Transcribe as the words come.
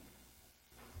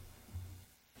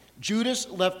Judas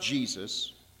left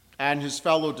Jesus and his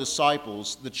fellow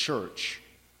disciples, the church.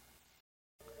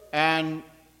 And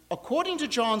according to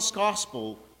John's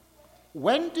gospel,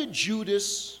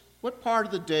 what part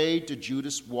of the day did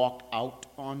Judas walk out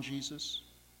on Jesus?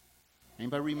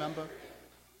 Anybody remember?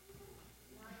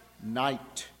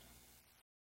 Night.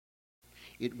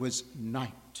 It was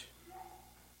night.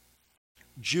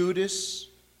 Judas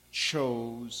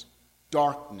chose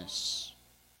darkness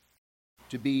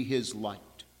to be his light.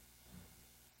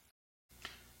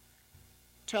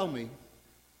 Tell me,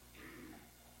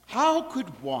 how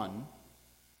could one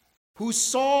who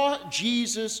saw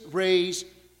Jesus raise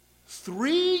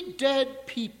 3 dead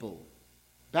people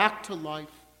back to life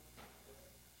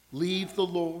leave the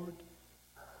Lord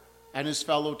and his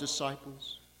fellow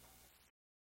disciples?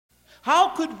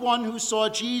 How could one who saw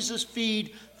Jesus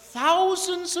feed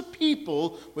thousands of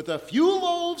people with a few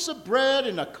loaves of bread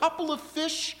and a couple of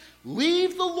fish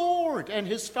leave the Lord and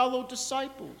his fellow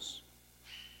disciples?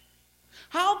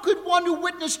 How could one who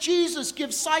witnessed Jesus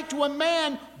give sight to a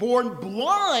man born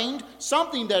blind,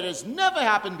 something that has never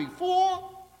happened before,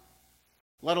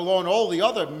 let alone all the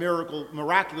other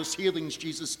miraculous healings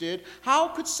Jesus did? How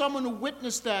could someone who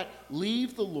witnessed that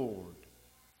leave the Lord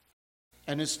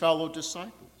and his fellow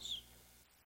disciples?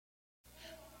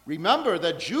 Remember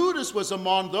that Judas was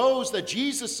among those that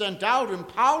Jesus sent out,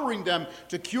 empowering them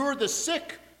to cure the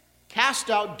sick, cast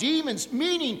out demons,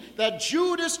 meaning that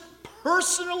Judas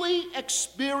personally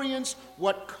experienced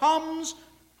what comes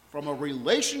from a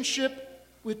relationship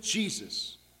with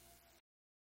Jesus.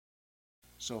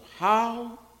 So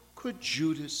how could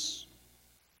Judas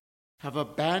have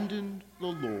abandoned the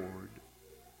Lord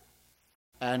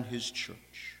and his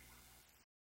church?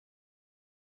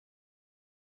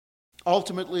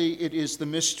 Ultimately, it is the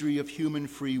mystery of human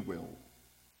free will,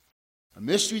 a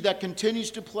mystery that continues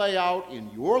to play out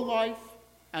in your life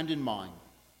and in mine.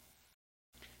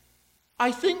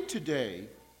 I think today,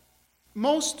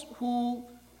 most who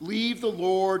leave the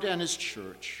Lord and his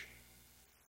church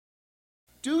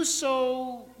do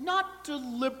so not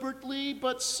deliberately,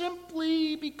 but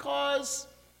simply because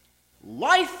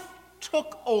life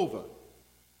took over.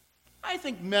 I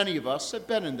think many of us have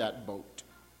been in that boat.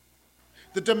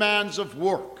 The demands of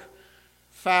work,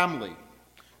 family,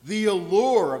 the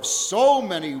allure of so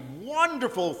many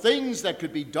wonderful things that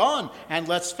could be done, and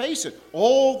let's face it,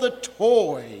 all the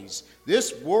toys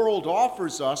this world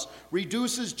offers us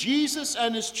reduces Jesus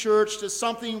and his church to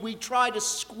something we try to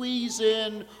squeeze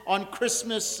in on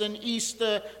Christmas and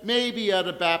Easter, maybe at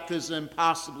a baptism,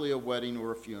 possibly a wedding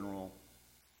or a funeral.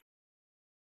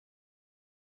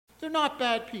 They're not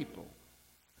bad people.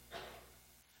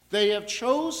 They have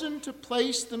chosen to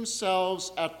place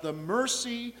themselves at the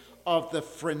mercy of the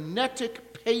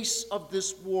frenetic pace of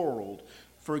this world,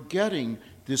 forgetting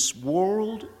this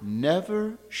world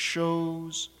never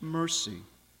shows mercy.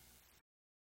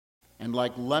 And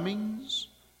like lemmings,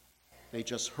 they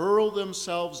just hurl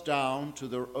themselves down to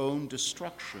their own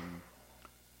destruction.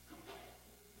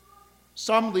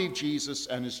 Some leave Jesus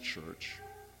and his church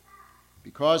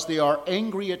because they are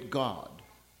angry at God.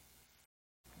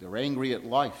 They're angry at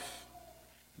life.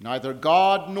 Neither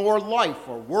God nor life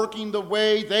are working the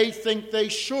way they think they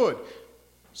should.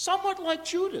 Somewhat like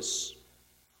Judas,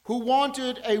 who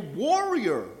wanted a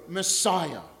warrior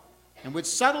Messiah and would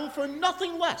settle for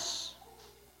nothing less.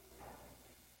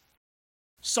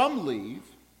 Some leave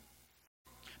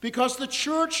because the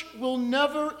church will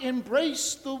never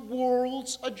embrace the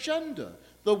world's agenda,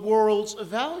 the world's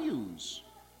values.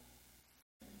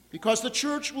 Because the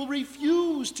church will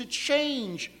refuse to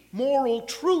change moral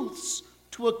truths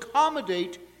to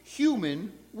accommodate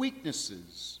human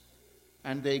weaknesses.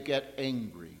 And they get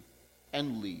angry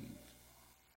and leave.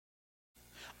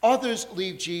 Others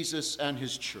leave Jesus and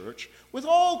his church with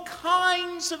all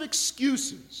kinds of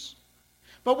excuses.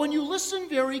 But when you listen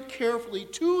very carefully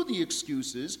to the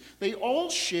excuses, they all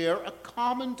share a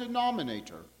common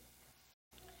denominator: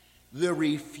 the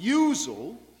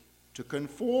refusal to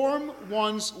conform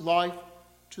one's life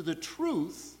to the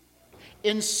truth,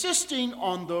 insisting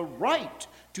on the right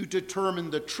to determine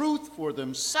the truth for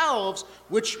themselves,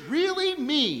 which really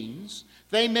means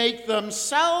they make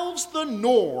themselves the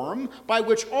norm by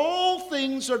which all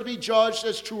things are to be judged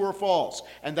as true or false.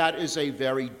 And that is a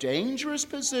very dangerous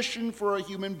position for a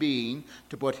human being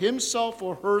to put himself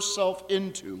or herself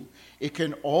into. It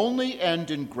can only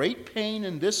end in great pain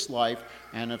in this life,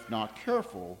 and if not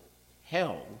careful,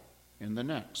 hell in the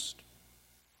next.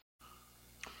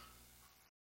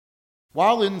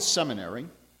 While in seminary,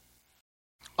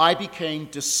 I became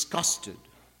disgusted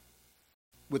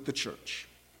with the church,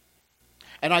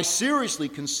 and I seriously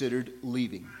considered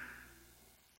leaving.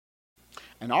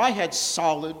 And I had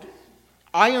solid,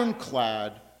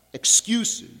 ironclad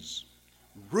excuses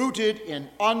rooted in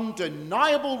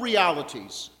undeniable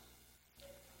realities.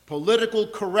 Political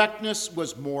correctness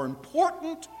was more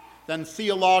important than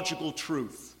theological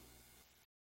truth.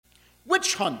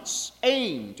 Witch hunts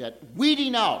aimed at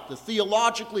weeding out the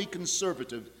theologically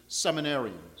conservative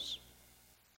seminarians.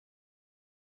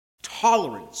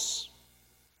 Tolerance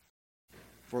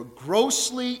for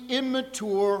grossly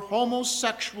immature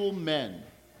homosexual men,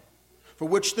 for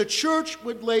which the church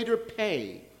would later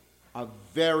pay a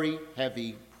very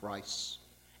heavy price.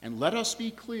 And let us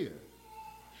be clear,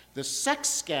 the sex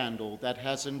scandal that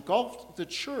has engulfed the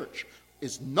church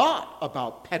is not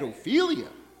about pedophilia.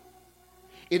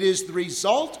 It is the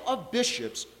result of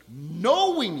bishops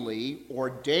knowingly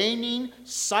ordaining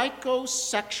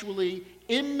psychosexually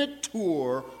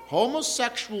immature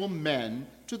homosexual men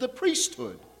to the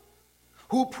priesthood,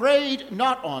 who preyed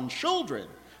not on children,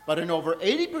 but in over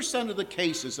 80% of the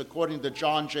cases, according to the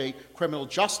John Jay Criminal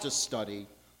Justice Study,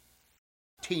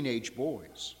 teenage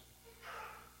boys.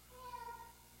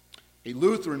 A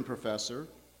Lutheran professor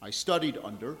I studied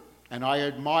under and I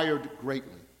admired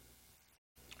greatly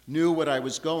knew what I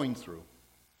was going through.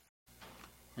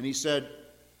 And he said,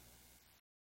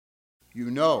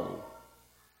 "You know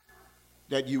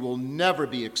that you will never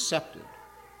be accepted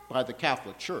by the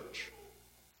Catholic Church.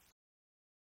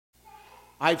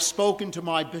 I've spoken to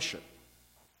my bishop.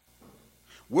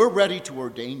 We're ready to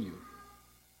ordain you."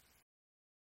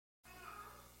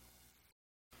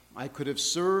 I could have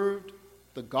served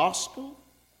the gospel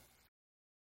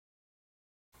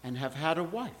and have had a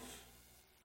wife.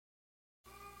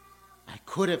 I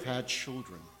could have had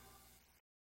children.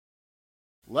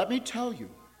 Let me tell you,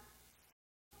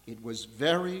 it was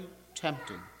very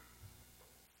tempting.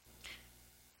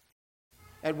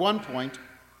 At one point,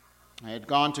 I had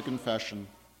gone to confession,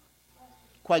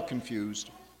 quite confused,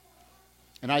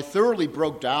 and I thoroughly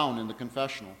broke down in the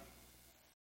confessional.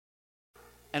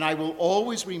 And I will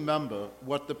always remember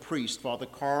what the priest, Father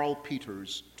Carl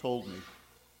Peters, told me.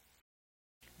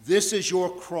 "This is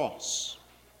your cross.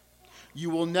 You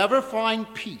will never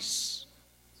find peace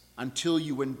until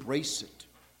you embrace it."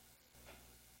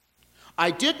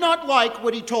 I did not like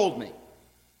what he told me.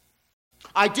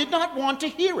 I did not want to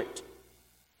hear it.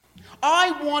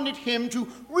 I wanted him to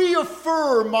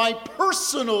reaffirm my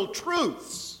personal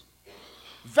truths,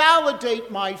 validate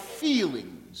my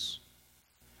feelings,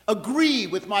 agree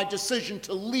with my decision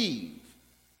to leave.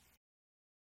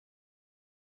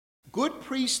 Good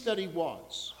priest that he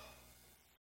was,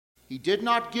 he did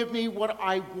not give me what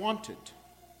I wanted,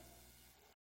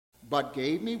 but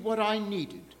gave me what I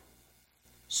needed: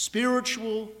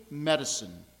 spiritual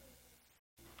medicine,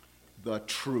 the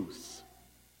truth.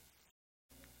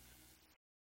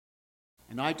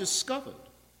 And I discovered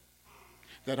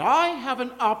that I have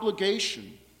an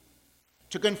obligation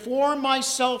to conform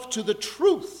myself to the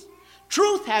truth.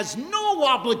 Truth has no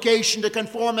obligation to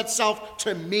conform itself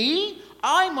to me.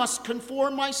 I must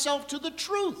conform myself to the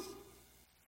truth.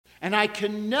 And I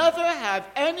can never have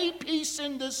any peace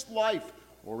in this life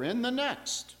or in the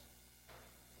next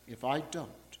if I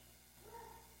don't.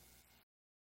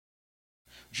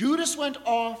 Judas went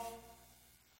off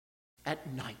at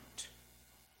night.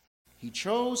 He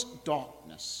chose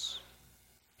darkness.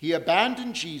 He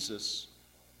abandoned Jesus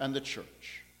and the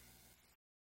church.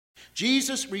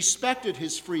 Jesus respected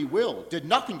his free will, did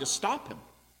nothing to stop him,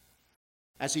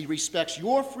 as he respects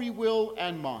your free will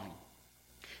and mine.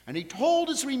 And he told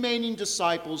his remaining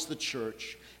disciples, the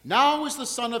church, "Now is the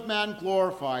Son of Man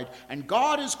glorified, and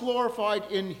God is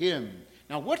glorified in him."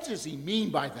 Now, what does he mean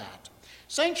by that?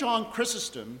 St. John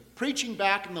Chrysostom, preaching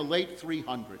back in the late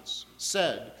 300s,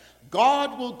 said,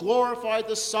 "God will glorify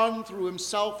the Son through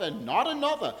himself and not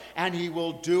another, and he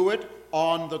will do it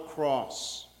on the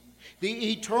cross."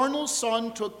 The eternal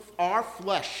Son took our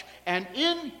flesh, and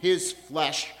in his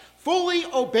flesh fully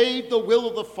obeyed the will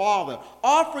of the Father,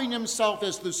 offering himself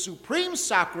as the supreme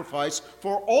sacrifice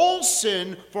for all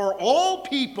sin, for all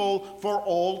people, for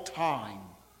all time.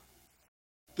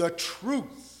 The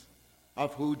truth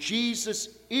of who Jesus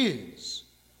is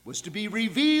was to be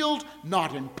revealed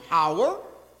not in power,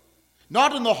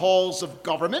 not in the halls of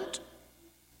government,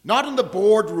 not in the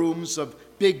boardrooms of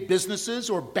big businesses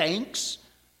or banks,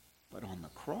 but on the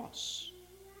cross.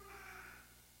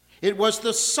 It was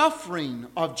the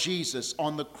suffering of Jesus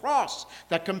on the cross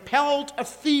that compelled a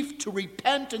thief to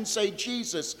repent and say,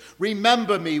 "Jesus,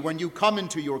 remember me when you come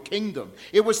into your kingdom."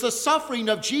 It was the suffering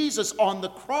of Jesus on the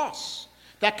cross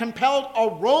that compelled a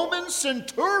Roman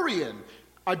centurion,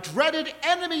 a dreaded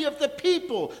enemy of the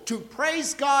people, to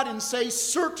praise God and say,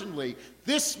 "Certainly,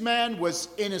 this man was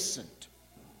innocent."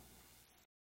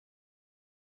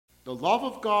 The love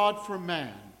of God for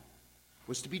man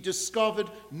was to be discovered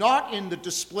not in the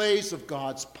displays of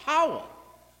God's power,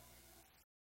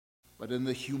 but in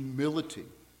the humility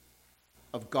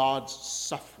of God's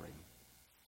suffering.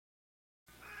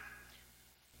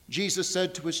 Jesus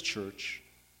said to his church,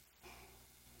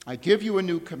 I give you a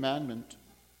new commandment.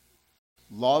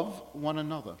 Love one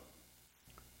another.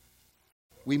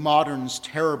 We moderns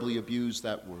terribly abuse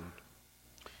that word.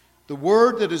 The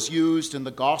word that is used in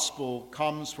the gospel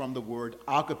comes from the word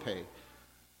agape,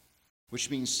 which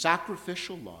means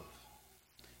sacrificial love.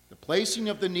 The placing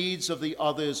of the needs of the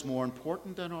other is more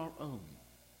important than our own.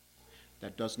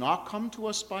 That does not come to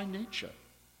us by nature.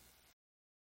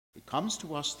 It comes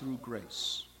to us through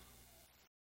grace.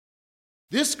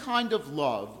 This kind of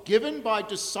love given by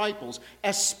disciples,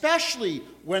 especially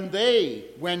when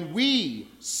we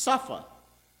suffer,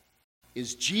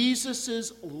 is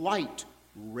Jesus' light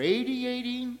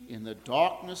radiating in the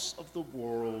darkness of the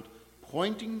world,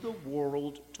 pointing the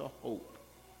world to hope.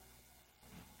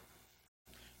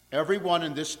 Everyone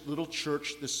in this little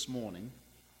church this morning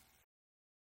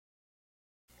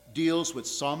deals with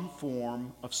some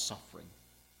form of suffering.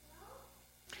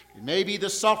 It may be the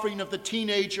suffering of the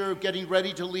teenager getting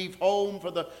ready to leave home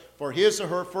for his or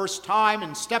her first time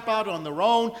and step out on their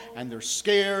own, and they're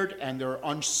scared and they're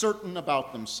uncertain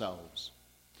about themselves.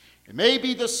 It may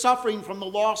be the suffering from the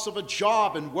loss of a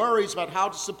job and worries about how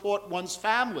to support one's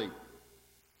family.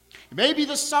 It may be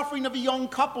the suffering of a young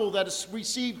couple that has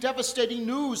received devastating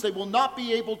news they will not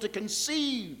be able to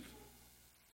conceive.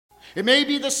 It may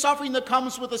be the suffering that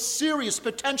comes with a serious,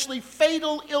 potentially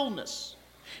fatal illness.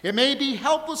 It may be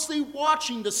helplessly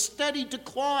watching the steady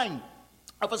decline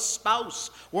of a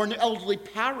spouse or an elderly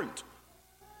parent,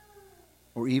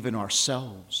 or even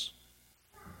ourselves.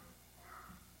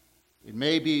 It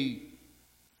may be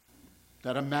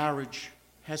that a marriage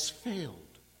has failed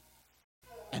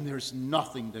and there's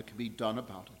nothing that can be done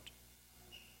about it.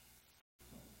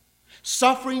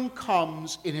 Suffering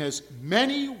comes in as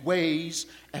many ways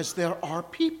as there are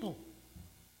people.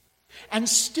 And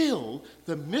still,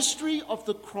 the mystery of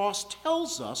the cross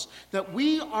tells us that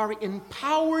we are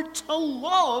empowered to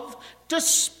love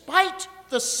despite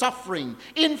the suffering.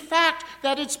 In fact,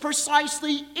 that it's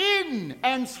precisely in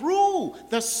and through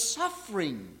the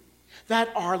suffering that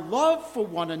our love for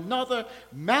one another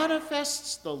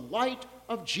manifests the light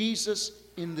of Jesus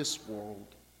in this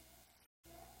world.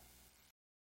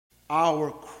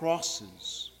 Our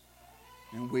crosses,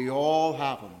 and we all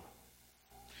have them,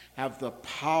 have the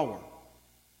power,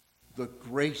 the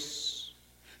grace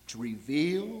to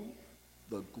reveal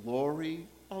the glory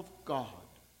of God